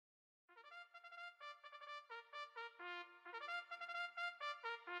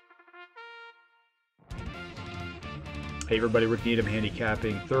Hey everybody, Rick Needham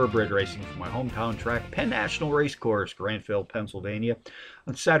handicapping thoroughbred racing from my hometown track, Penn National Race Course, Grantville, Pennsylvania.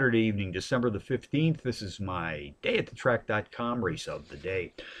 On Saturday evening, December the 15th, this is my dayatthetrack.com race of the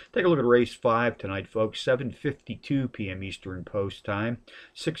day. Take a look at race 5 tonight, folks. 7:52 p.m. Eastern Post Time.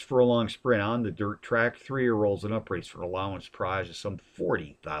 6 furlong sprint on the dirt track. 3-year-olds and up race for an allowance prize of some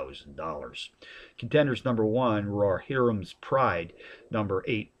 $40,000. Contenders: number 1, Raw Hiram's Pride. Number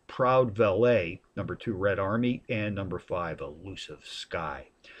 8, Proud Valet, number 2, Red Army, and number 5, Elusive Sky.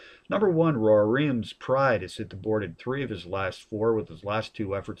 Number 1, Roarim's Pride, has hit the board in 3 of his last 4, with his last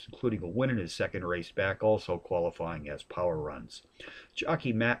 2 efforts including a win in his second race back, also qualifying as power runs.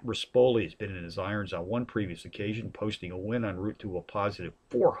 Jockey Matt Rispoli has been in his irons on 1 previous occasion, posting a win en route to a positive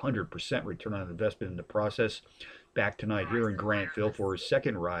 400% return on investment in the process. Back tonight here in Grantville for his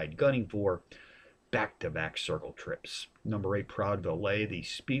second ride, gunning for back-to-back circle trips. Number 8, Proud Valet, the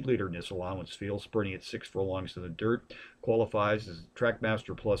speed leader in this allowance field, sprinting at 6 furlongs in the dirt, qualifies as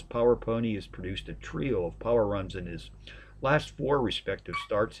Trackmaster Plus Power Pony. Has produced a trio of power runs in his last 4 respective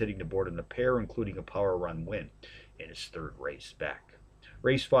starts, hitting the board in a pair, including a power run win in his 3rd race back.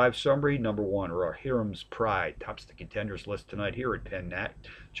 Race 5 summary: number 1, Hiram's Pride, tops the contenders list tonight here at Penn Nat,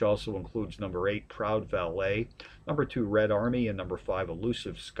 which also includes number 8, Proud Valet, number 2, Red Army, and number 5,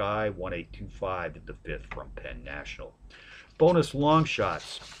 Elusive Sky. 1825 at the 5th from Penn National. Bonus long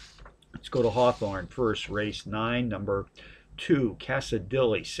shots. Let's go to Hawthorne first. Race 9, number 2,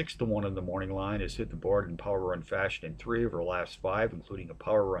 Casadilli, 6-1 in the morning line, has hit the board in power run fashion in 3 of her last 5, including a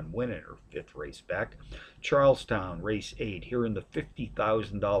power run win in her 5th race back. Charlestown, race 8, here in the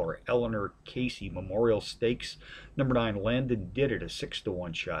 $50,000 Eleanor Casey Memorial Stakes. Number 9, Landon Did It, a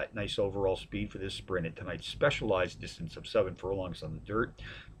 6-1 shot. Nice overall speed for this sprint at tonight's specialized distance of 7 furlongs on the dirt. It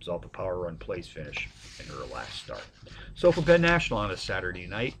was off the power run place finish in her last start. So for Penn National on a Saturday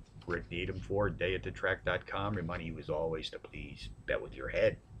night, Rick Needham for dayatthetrack.com, reminding you as always to please bet with your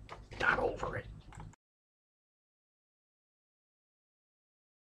head, not over it.